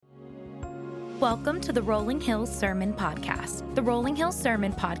Welcome to the Rolling Hills Sermon Podcast. The Rolling Hills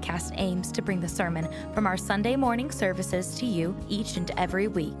Sermon Podcast aims to bring the sermon from our Sunday morning services to you each and every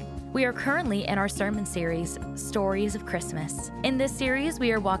week. We are currently in our sermon series, Stories of Christmas. In this series,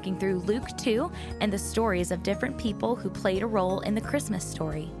 we are walking through Luke 2 and the stories of different people who played a role in the Christmas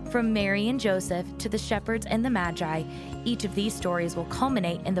story. From Mary and Joseph to the shepherds and the Magi, each of these stories will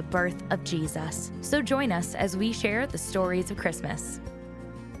culminate in the birth of Jesus. So join us as we share the stories of Christmas.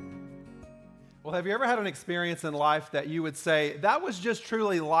 Well, have you ever had an experience in life that you would say, that was just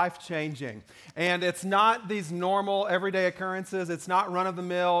truly life-changing? And it's not these normal, everyday occurrences. It's not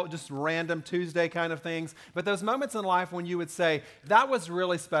run-of-the-mill, just random Tuesday kind of things. But those moments in life when you would say, that was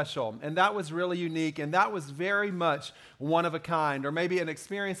really special, and that was really unique, and that was very much one of a kind, or maybe an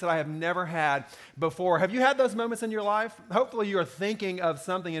experience that I have never had before. Have you had those moments in your life? Hopefully you are thinking of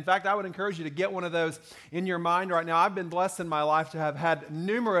something. In fact, I would encourage you to get one of those in your mind right now. I've been blessed in my life to have had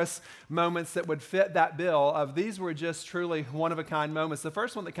numerous moments that would fit that bill of these were just truly one-of-a-kind moments. The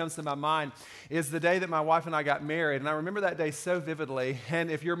first one that comes to my mind is the day that my wife and I got married, and I remember that day so vividly, and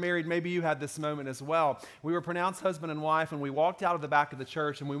if you're married, maybe you had this moment as well. We were pronounced husband and wife, and we walked out of the back of the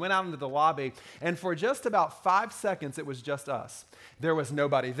church, and we went out into the lobby, and for just about 5 seconds, it was just us. There was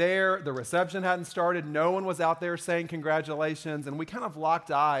nobody there, the reception hadn't started, no one was out there saying congratulations, and we kind of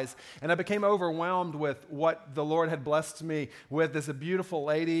locked eyes, and I became overwhelmed with what the Lord had blessed me with, this beautiful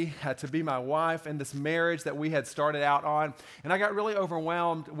lady to be my wife, and this marriage that we had started out on. And I got really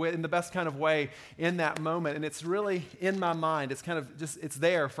overwhelmed in the best kind of way in that moment. And it's really in my mind. It's kind of just, it's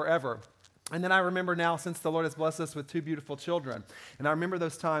there forever. And then I remember now, since the Lord has blessed us with 2 beautiful children, and I remember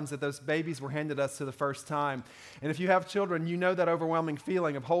those times that those babies were handed us for the first time. And if you have children, you know that overwhelming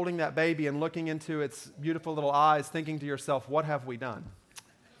feeling of holding that baby and looking into its beautiful little eyes, thinking to yourself, what have we done?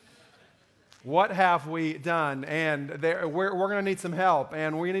 What have we done? And we're going to need some help,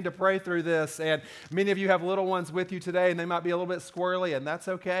 and we need to pray through this. And many of you have little ones with you today, and they might be a little bit squirrely, and that's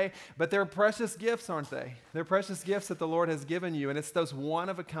okay. But they're precious gifts, aren't they? They're precious gifts that the Lord has given you, and it's those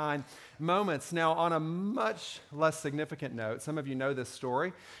one-of-a-kind moments. Now, on a much less significant note, some of you know this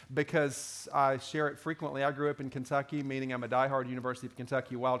story because I share it frequently. I grew up in Kentucky, meaning I'm a diehard University of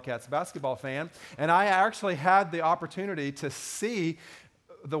Kentucky Wildcats basketball fan, and I actually had the opportunity to see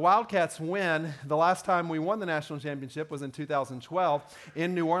the Wildcats win. The last time we won the national championship was in 2012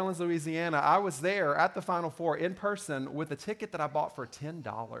 in New Orleans, Louisiana. I was there at the Final Four in person with a ticket that I bought for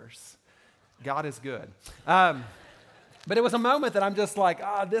 $10. God is good. But it was a moment that I'm just like,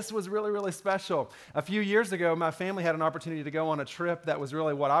 this was really, really special. A few years ago, my family had an opportunity to go on a trip that was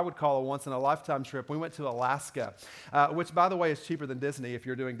really what I would call a once-in-a-lifetime trip. We went to Alaska, which, by the way, is cheaper than Disney if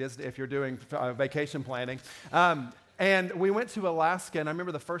you're doing vacation planning. And we went to Alaska, and I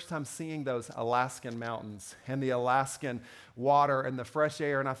remember the first time seeing those Alaskan mountains and the Alaskan water and the fresh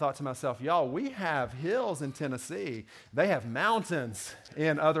air, and I thought to myself, y'all, we have hills in Tennessee. They have mountains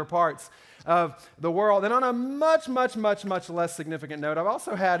in other parts of the world. And on a much, much, much, much less significant note, I've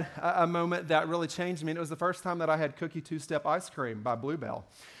also had a moment that really changed me, and it was the first time that I had cookie two-step ice cream by Bluebell.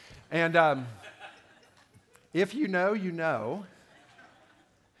 And if you know, you know.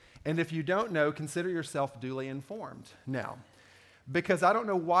 And if you don't know, consider yourself duly informed now. Because I don't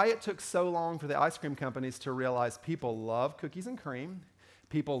know why it took so long for the ice cream companies to realize people love cookies and cream,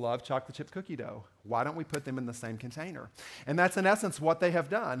 people love chocolate chip cookie dough. Why don't we put them in the same container? And that's in essence what they have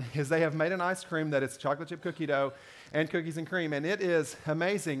done, is they have made an ice cream that is chocolate chip cookie dough and cookies and cream, and it is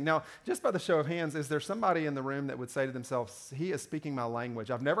amazing. Now, just by the show of hands, is there somebody in the room that would say to themselves, he is speaking my language?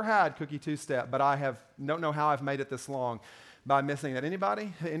 I've never had cookie two-step, but don't know how I've made it this long by missing that.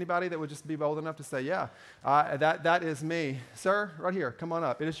 Anybody that would just be bold enough to say, yeah, that is me. Sir, right here, come on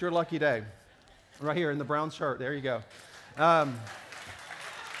up. It is your lucky day. Right here in the brown shirt. There you go.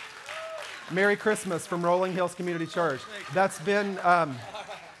 Merry Christmas from Rolling Hills Community Church. That's been out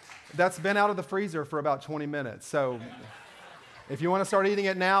of the freezer for about 20 minutes. So if you want to start eating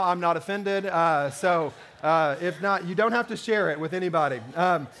it now, I'm not offended. If not, you don't have to share it with anybody.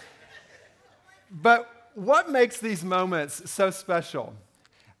 But what makes these moments so special?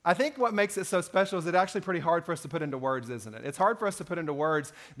 I think what makes it so special is it's actually pretty hard for us to put into words, isn't it? It's hard for us to put into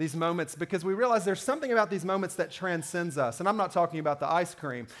words these moments because we realize there's something about these moments that transcends us. And I'm not talking about the ice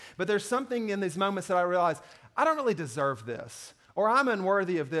cream, but there's something in these moments that I realize, I don't really deserve this. Or I'm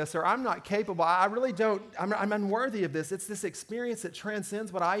unworthy of this, or I'm not capable. I'm unworthy of this. It's this experience that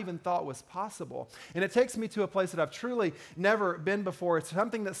transcends what I even thought was possible. And it takes me to a place that I've truly never been before. It's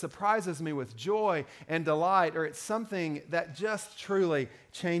something that surprises me with joy and delight, or it's something that just truly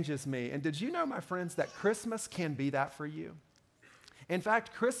changes me. And did you know, my friends, that Christmas can be that for you? In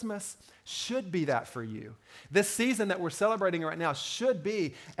fact, Christmas should be that for you. This season that we're celebrating right now should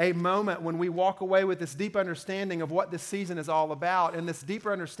be a moment when we walk away with this deep understanding of what this season is all about and this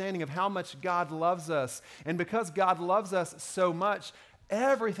deeper understanding of how much God loves us. And because God loves us so much,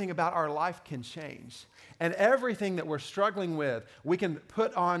 everything about our life can change. And everything that we're struggling with, we can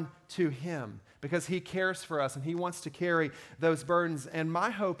put on to Him because He cares for us and He wants to carry those burdens. And my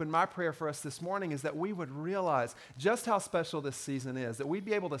hope and my prayer for us this morning is that we would realize just how special this season is, that we'd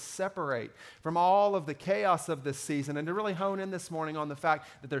be able to separate from all of the chaos of this season and to really hone in this morning on the fact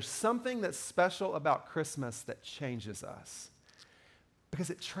that there's something that's special about Christmas that changes us because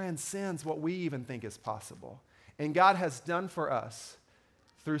it transcends what we even think is possible. And God has done for us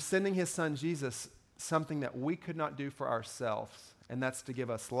through sending His Son Jesus something that we could not do for ourselves. And that's to give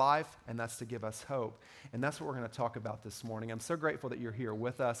us life, and that's to give us hope. And that's what we're going to talk about this morning. I'm so grateful that you're here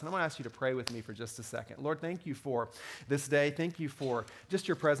with us. And I'm going to ask you to pray with me for just a second. Lord, thank you for this day. Thank you for just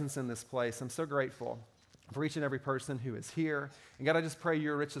your presence in this place. I'm so grateful for each and every person who is here. And God, I just pray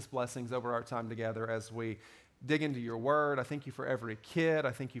your richest blessings over our time together as we dig into your word. I thank you for every kid.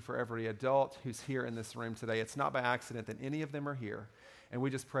 I thank you for every adult who's here in this room today. It's not by accident that any of them are here. And we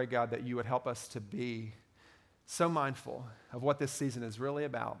just pray, God, that you would help us to be so mindful of what this season is really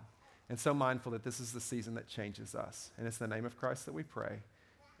about and so mindful that this is the season that changes us. And it's in the name of Christ that we pray.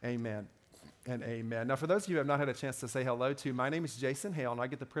 Amen and amen. Now, for those of you who have not had a chance to say hello to, my name is Jason Hale, and I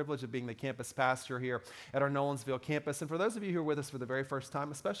get the privilege of being the campus pastor here at our Nolensville campus. And for those of you who are with us for the very first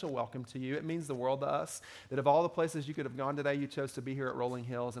time, a special welcome to you. It means the world to us that of all the places you could have gone today, you chose to be here at Rolling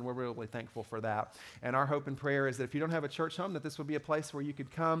Hills, and we're really thankful for that. And our hope and prayer is that if you don't have a church home, that this would be a place where you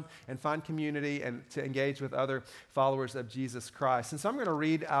could come and find community and to engage with other followers of Jesus Christ. And so I'm going to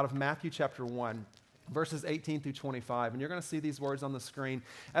read out of Matthew chapter 1. Verses 18 through 25, and you're going to see these words on the screen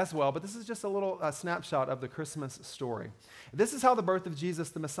as well, but this is just a little snapshot of the Christmas story. This is how the birth of Jesus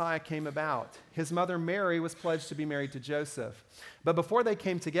the Messiah came about. His mother Mary was pledged to be married to Joseph, but before they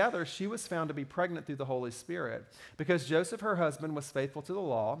came together, she was found to be pregnant through the Holy Spirit. Because Joseph, her husband, was faithful to the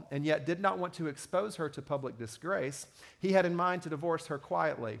law, and yet did not want to expose her to public disgrace, he had in mind to divorce her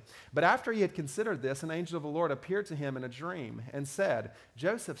quietly. But after he had considered this, an angel of the Lord appeared to him in a dream and said,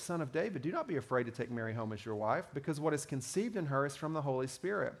 "Joseph, son of David, do not be afraid to take Mary home as your wife, because what is conceived in her is from the Holy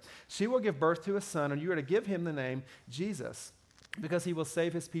Spirit. She will give birth to a son, and you are to give him the name Jesus, because he will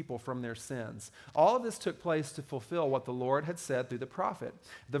save his people from their sins." All of this took place to fulfill what the Lord had said through the prophet.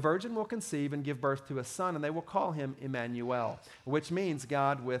 "The virgin will conceive and give birth to a son, and they will call him Emmanuel," which means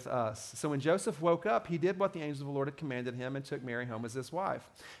God with us. So when Joseph woke up, he did what the angel of the Lord had commanded him and took Mary home as his wife.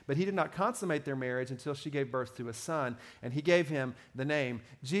 But he did not consummate their marriage until she gave birth to a son, and he gave him the name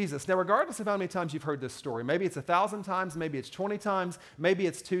Jesus. Now, regardless of how many times you've heard this story, maybe it's 1,000 times, maybe it's 20 times, maybe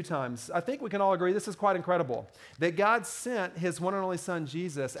it's 2 times, I think we can all agree this is quite incredible, that God sent his one and only son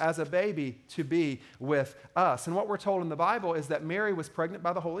Jesus as a baby to be with us. And what we're told in the Bible is that Mary was pregnant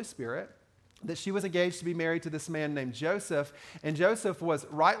by the Holy Spirit, that she was engaged to be married to this man named Joseph, and Joseph was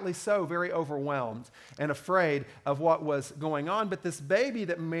rightly so very overwhelmed and afraid of what was going on. But this baby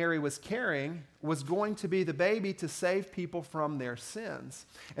that Mary was carrying was going to be the baby to save people from their sins.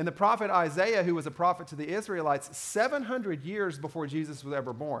 And the prophet Isaiah, who was a prophet to the Israelites 700 years before Jesus was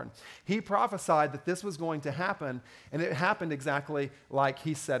ever born, he prophesied that this was going to happen, and it happened exactly like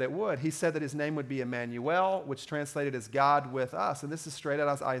he said it would. He said that his name would be Emmanuel, which translated as God with us. And this is straight out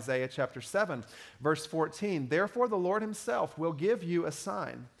of Isaiah chapter 7, verse 14. "Therefore the Lord himself will give you a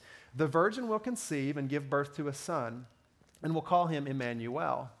sign. The virgin will conceive and give birth to a son, and will call him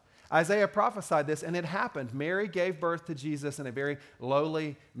Emmanuel." Isaiah prophesied this, and it happened. Mary gave birth to Jesus in a very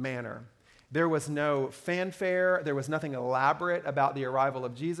lowly manner. There was no fanfare. There was nothing elaborate about the arrival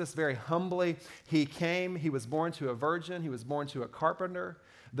of Jesus. Very humbly, he came. He was born to a virgin. He was born to a carpenter.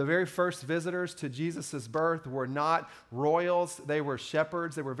 The very first visitors to Jesus' birth were not royals. They were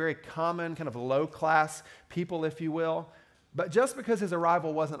shepherds. They were very common, kind of low-class people, if you will. But just because his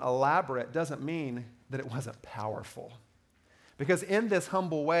arrival wasn't elaborate doesn't mean that it wasn't powerful. Because in this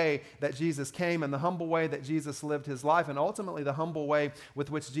humble way that Jesus came and the humble way that Jesus lived his life and ultimately the humble way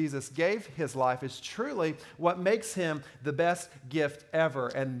with which Jesus gave his life is truly what makes him the best gift ever.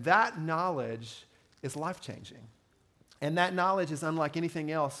 And that knowledge is life-changing. And that knowledge is unlike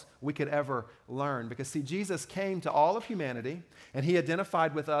anything else we could ever learn. Because see, Jesus came to all of humanity and he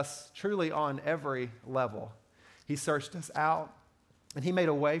identified with us truly on every level. He searched us out and he made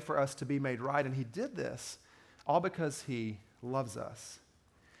a way for us to be made right. And he did this all because he loves us.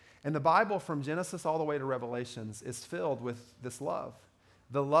 And the Bible from Genesis all the way to Revelations is filled with this love.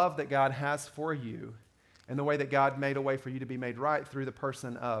 The love that God has for you and the way that God made a way for you to be made right through the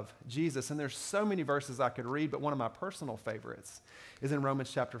person of Jesus. And there's so many verses I could read, but one of my personal favorites is in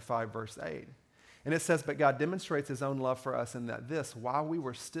Romans chapter 5, verse 8. And it says, "But God demonstrates his own love for us in that this, while we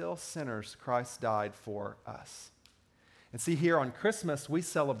were still sinners, Christ died for us." And see, here on Christmas, we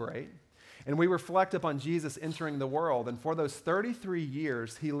celebrate and we reflect upon Jesus entering the world. And for those 33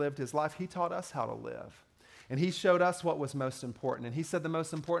 years he lived his life, he taught us how to live. And he showed us what was most important. And he said the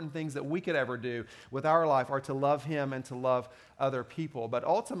most important things that we could ever do with our life are to love him and to love other people. But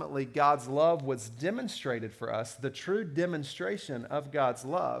ultimately, God's love was demonstrated for us. The true demonstration of God's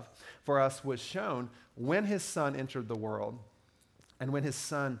love for us was shown when his son entered the world and when his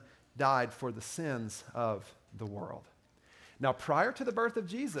son died for the sins of the world. Now, prior to the birth of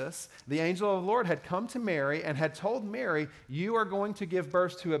Jesus, the angel of the Lord had come to Mary and had told Mary, "You are going to give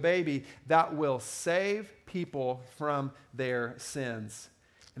birth to a baby that will save people from their sins."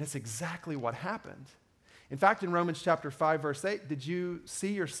 And it's exactly what happened. In fact, in Romans chapter 5, verse 8, did you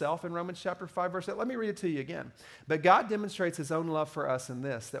see yourself in Romans chapter 5, verse 8? Let me read it to you again. "But God demonstrates his own love for us in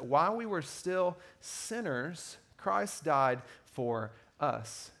this, that while we were still sinners, Christ died for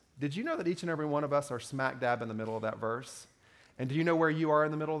us." Did you know that each and every one of us are smack dab in the middle of that verse? And do you know where you are in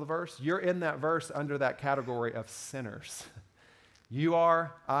the middle of the verse? You're in that verse under that category of sinners. You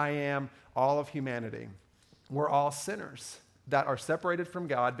are, I am, all of humanity. We're all sinners that are separated from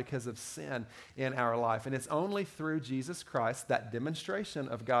God because of sin in our life. And it's only through Jesus Christ, that demonstration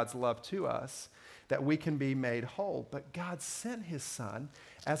of God's love to us, that we can be made whole. But God sent his son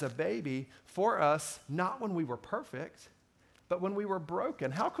as a baby for us, not when we were perfect, but when we were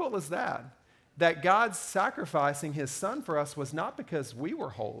broken. How cool is that? That God's sacrificing his son for us was not because we were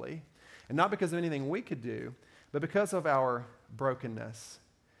holy and not because of anything we could do, but because of our brokenness.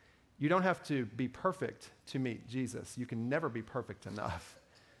 You don't have to be perfect to meet Jesus. You can never be perfect enough.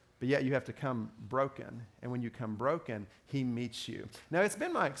 But yet you have to come broken. And when you come broken, he meets you. Now, it's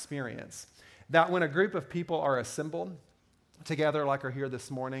been my experience that when a group of people are assembled together like are here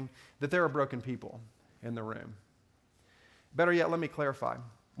this morning, that there are broken people in the room. Better yet, let me clarify.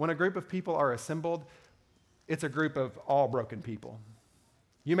 When a group of people are assembled, it's a group of all broken people.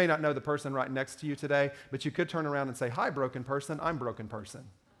 You may not know the person right next to you today, but you could turn around and say, "Hi, broken person, I'm broken person."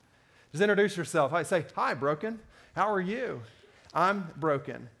 Just introduce yourself. I say, "Hi, broken, how are you?" "I'm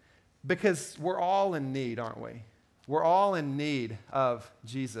broken." Because we're all in need, aren't we? We're all in need of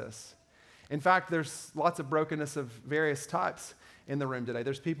Jesus. In fact, there's lots of brokenness of various types in the room today.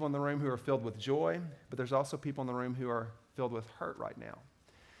 There's people in the room who are filled with joy, but there's also people in the room who are filled with hurt right now.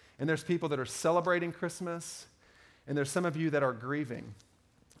 And there's people that are celebrating Christmas, and there's some of you that are grieving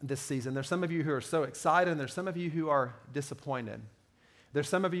this season. There's some of you who are so excited, and there's some of you who are disappointed. There's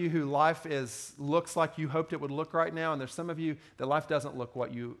some of you who life looks like you hoped it would look right now, and there's some of you that life doesn't look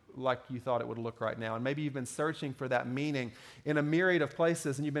like you thought it would look right now. And maybe you've been searching for that meaning in a myriad of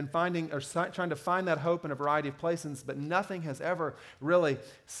places, and you've been trying to find that hope in a variety of places, but nothing has ever really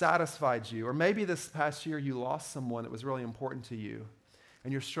satisfied you. Or maybe this past year you lost someone that was really important to you,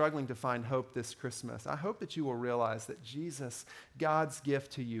 and you're struggling to find hope this Christmas. I hope that you will realize that Jesus, God's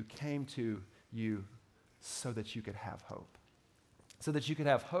gift to you, came to you so that you could have hope. So that you could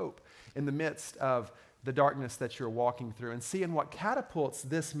have hope in the midst of the darkness that you're walking through. And see, and what catapults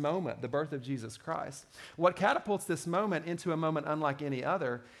this moment, the birth of Jesus Christ, what catapults this moment into a moment unlike any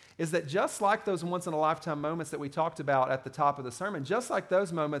other is that just like those once-in-a-lifetime moments that we talked about at the top of the sermon, just like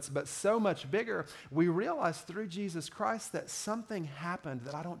those moments, but so much bigger, we realize through Jesus Christ that something happened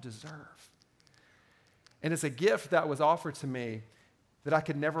that I don't deserve. And it's a gift that was offered to me that I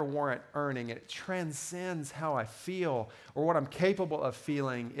could never warrant earning. It transcends how I feel or what I'm capable of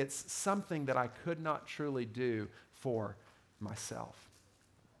feeling. It's something that I could not truly do for myself.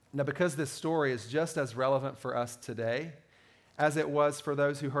 Now, because this story is just as relevant for us today as it was for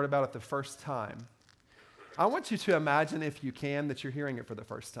those who heard about it the first time, I want you to imagine, if you can, that you're hearing it for the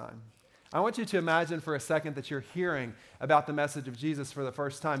first time. I want you to imagine for a second that you're hearing about the message of Jesus for the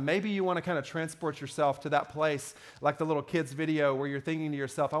first time. Maybe you want to kind of transport yourself to that place like the little kids video where you're thinking to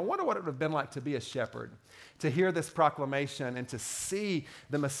yourself, I wonder what it would have been like to be a shepherd, to hear this proclamation and to see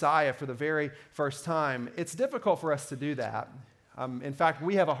the Messiah for the very first time. It's difficult for us to do that. In fact,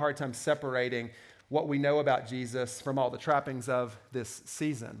 we have a hard time separating what we know about Jesus from all the trappings of this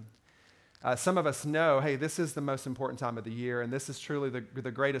season. Some of us know, hey, this is the most important time of the year, and this is truly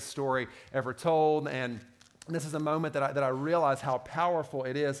the greatest story ever told, and And this is a moment that I realize how powerful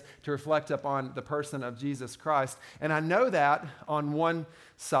it is to reflect upon the person of Jesus Christ. And I know that on one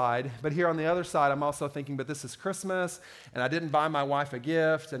side, but here on the other side, I'm also thinking, but this is Christmas, and I didn't buy my wife a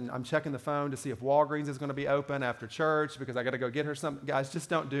gift, and I'm checking the phone to see if Walgreens is going to be open after church because I got to go get her something. Guys, just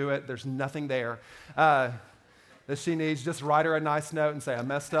don't do it. There's nothing there that she needs. Just write her a nice note and say, I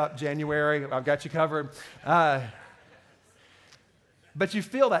messed up January. I've got you covered. But you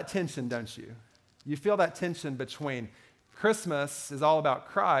feel that tension, don't you? You feel that tension between Christmas is all about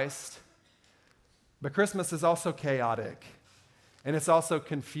Christ, but Christmas is also chaotic, and it's also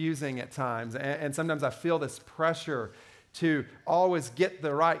confusing at times. And sometimes I feel this pressure to always get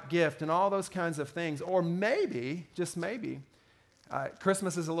the right gift and all those kinds of things. Or maybe, just maybe,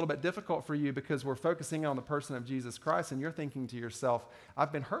 Christmas is a little bit difficult for you because we're focusing on the person of Jesus Christ, and you're thinking to yourself,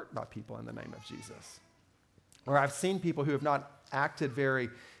 I've been hurt by people in the name of Jesus. Or I've seen people who have not acted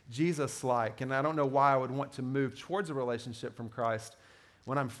very Jesus-like, and I don't know why I would want to move towards a relationship from Christ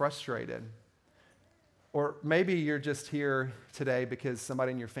when I'm frustrated. Or maybe you're just here today because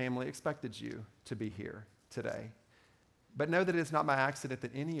somebody in your family expected you to be here today. But know that it's not by accident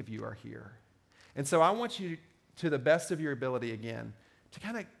that any of you are here. And so I want you, to the best of your ability again, to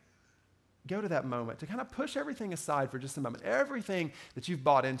kind of go to that moment, to kind of push everything aside for just a moment. Everything that you've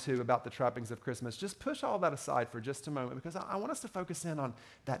bought into about the trappings of Christmas, just push all that aside for just a moment, because I want us to focus in on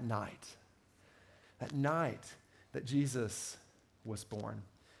that night that Jesus was born,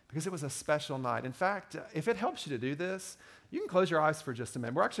 because it was a special night. In fact, if it helps you to do this, you can close your eyes for just a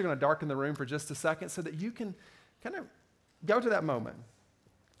minute. We're actually going to darken the room for just a second so that you can kind of go to that moment,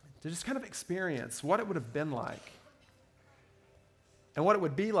 to just kind of experience what it would have been like and what it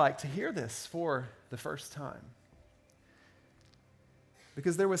would be like to hear this for the first time.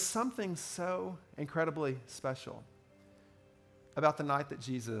 Because there was something so incredibly special about the night that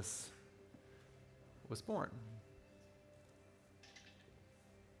Jesus was born.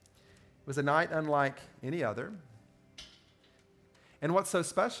 It was a night unlike any other. And what's so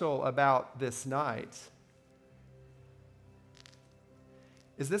special about this night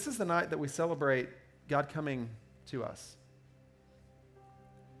is this is the night that we celebrate God coming to us.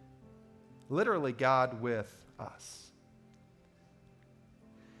 Literally, God with us.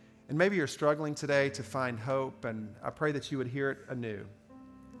 And maybe you're struggling today to find hope, and I pray that you would hear it anew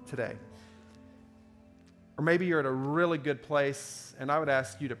today. Or maybe you're at a really good place, and I would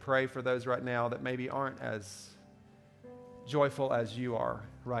ask you to pray for those right now that maybe aren't as joyful as you are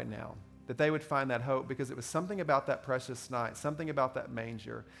right now, that they would find that hope, because it was something about that precious night, something about that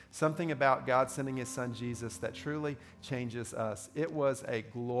manger, something about God sending his son Jesus that truly changes us. It was a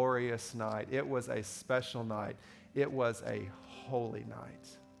glorious night. It was a special night. It was a holy night.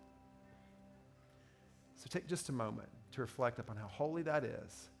 So take just a moment to reflect upon how holy that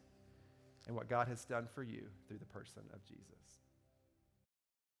is and what God has done for you through the person of Jesus.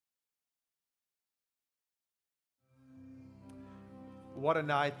 What a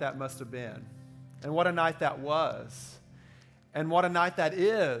night that must have been. And what a night that was. And what a night that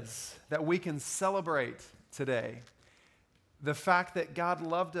is that we can celebrate today. The fact that God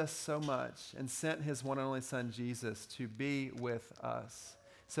loved us so much and sent his one and only son Jesus to be with us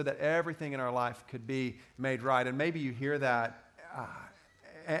so that everything in our life could be made right. And maybe you hear that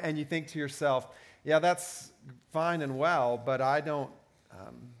and you think to yourself, yeah, that's fine and well, but I don't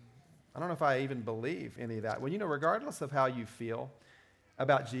know if I even believe any of that. Well, regardless of how you feel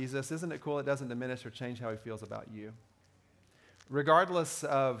about Jesus, isn't it cool? It doesn't diminish or change how he feels about you. Regardless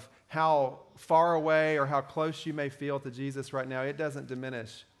of how far away or how close you may feel to Jesus right now, it doesn't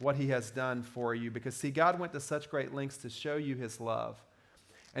diminish what he has done for you. Because, see, God went to such great lengths to show you his love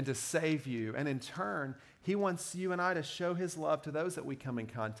and to save you. And in turn, he wants you and I to show his love to those that we come in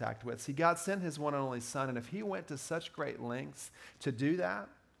contact with. See, God sent his one and only son, and if he went to such great lengths to do that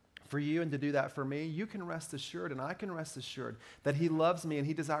for you and to do that for me, you can rest assured, and I can rest assured, that he loves me and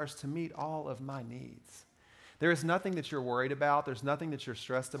he desires to meet all of my needs. There is nothing that you're worried about. There's nothing that you're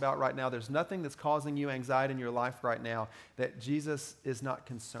stressed about right now. There's nothing that's causing you anxiety in your life right now that Jesus is not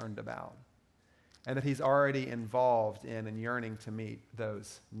concerned about, and that he's already involved in and yearning to meet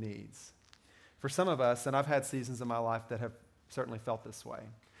those needs. For some of us, and I've had seasons in my life that have certainly felt this way.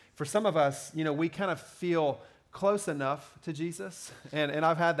 For some of us, we kind of feel close enough to Jesus. And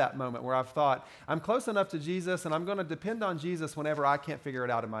I've had that moment where I've thought, I'm close enough to Jesus and I'm going to depend on Jesus whenever I can't figure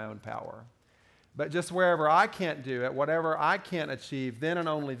it out in my own power. But just wherever I can't do it, whatever I can't achieve, then and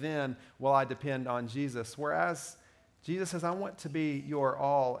only then will I depend on Jesus. Whereas Jesus says, I want to be your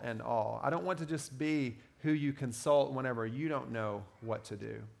all and all. I don't want to just be who you consult whenever you don't know what to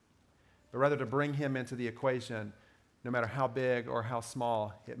do, but rather to bring him into the equation no matter how big or how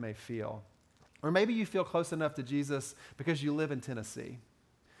small it may feel. Or maybe you feel close enough to Jesus because you live in Tennessee.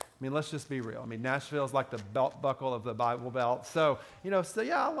 I mean, let's just be real. I mean, Nashville is like the belt buckle of the Bible Belt. So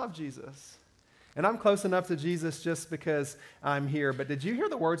yeah, I love Jesus. And I'm close enough to Jesus just because I'm here. But did you hear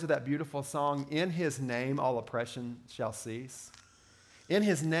the words of that beautiful song, "In his name all oppression shall cease"? In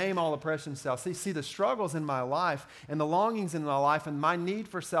his name all oppression shall cease. See, the struggles in my life and the longings in my life and my need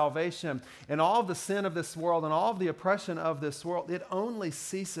for salvation and all of the sin of this world and all of the oppression of this world, it only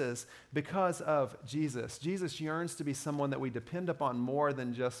ceases because of Jesus. Jesus yearns to be someone that we depend upon more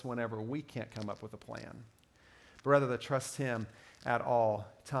than just whenever we can't come up with a plan, but rather to trust him at all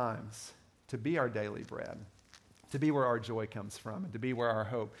times, to be our daily bread, to be where our joy comes from, and to be where our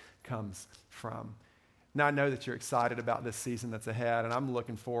hope comes from. Now, I know that you're excited about this season that's ahead, and I'm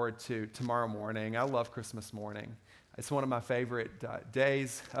looking forward to tomorrow morning. I love Christmas morning. It's one of my favorite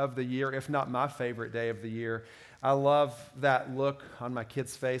days of the year, if not my favorite day of the year. I love that look on my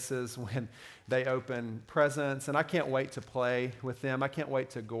kids' faces when they open presents, and I can't wait to play with them. I can't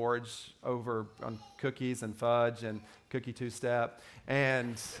wait to gorge over on cookies and fudge and cookie two-step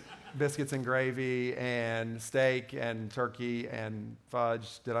and biscuits and gravy and steak and turkey and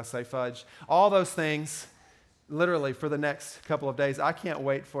fudge. Did I say fudge? All those things, literally for the next couple of days. I can't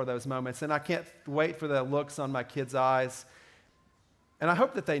wait for those moments, and I can't wait for the looks on my kids' eyes. And I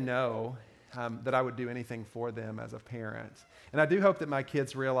hope that they know that I would do anything for them as a parent. And I do hope that my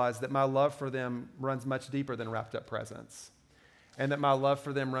kids realize that my love for them runs much deeper than wrapped up presents, and that my love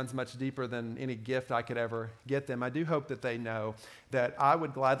for them runs much deeper than any gift I could ever get them. I do hope that they know that I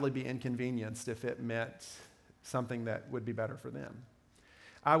would gladly be inconvenienced if it meant something that would be better for them.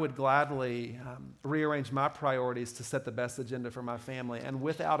 I would gladly rearrange my priorities to set the best agenda for my family. And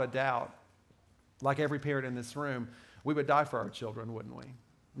without a doubt, like every parent in this room, we would die for our children, wouldn't we?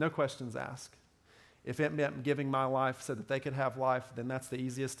 No questions asked. If it meant giving my life so that they could have life, then that's the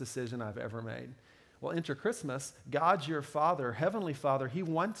easiest decision I've ever made. Well, enter Christmas. God, your Father, Heavenly Father, he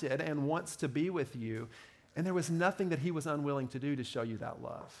wanted and wants to be with you, and there was nothing that he was unwilling to do to show you that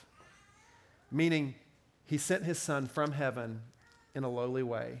love. Meaning, he sent his Son from heaven in a lowly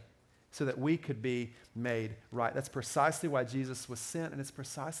way so that we could be made right. That's precisely why Jesus was sent, and it's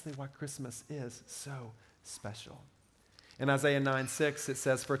precisely why Christmas is so special. In Isaiah 9:6, it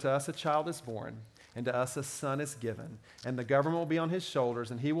says, "For to us a child is born, and to us a son is given, and the government will be on his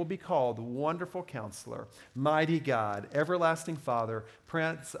shoulders, and he will be called Wonderful Counselor, Mighty God, Everlasting Father,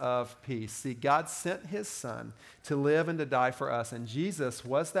 Prince of Peace." See, God sent his Son to live and to die for us, and Jesus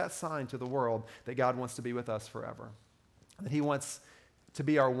was that sign to the world that God wants to be with us forever, that he wants to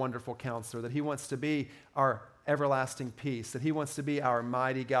be our wonderful counselor, that he wants to be our everlasting peace, that he wants to be our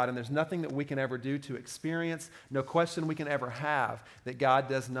mighty God, and there's nothing that we can ever do to experience, no question we can ever have that God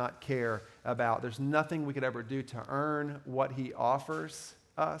does not care about. There's nothing we could ever do to earn what he offers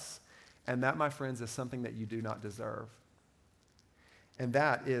us, and that, my friends, is something that you do not deserve. And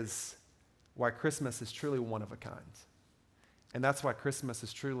that is why Christmas is truly one of a kind. And that's why Christmas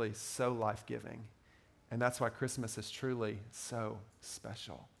is truly so life-giving. And that's why Christmas is truly so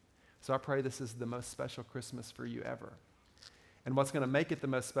special. So I pray this is the most special Christmas for you ever. And what's going to make it the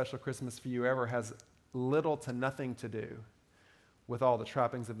most special Christmas for you ever has little to nothing to do with all the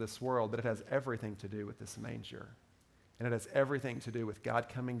trappings of this world, but it has everything to do with this manger. And it has everything to do with God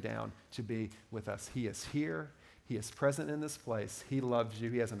coming down to be with us. He is here. He is present in this place. He loves you.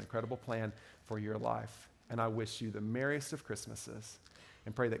 He has an incredible plan for your life. And I wish you the merriest of Christmases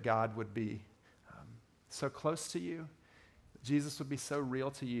and pray that God would be so close to you, Jesus would be so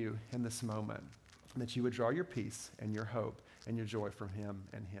real to you in this moment, and that you would draw your peace and your hope and your joy from him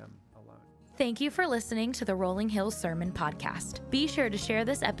and him alone. Thank you for listening to the Rolling Hills Sermon Podcast. Be sure to share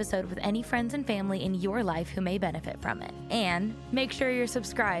this episode with any friends and family in your life who may benefit from it. And make sure you're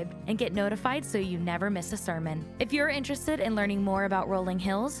subscribed and get notified so you never miss a sermon. If you're interested in learning more about Rolling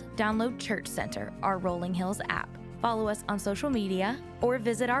Hills, download Church Center, our Rolling Hills app. Follow us on social media or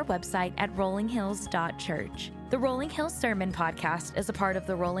visit our website at rollinghills.church. The Rolling Hills Sermon Podcast is a part of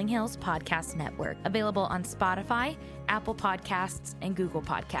the Rolling Hills Podcast Network, available on Spotify, Apple Podcasts, and Google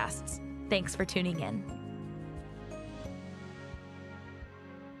Podcasts. Thanks for tuning in.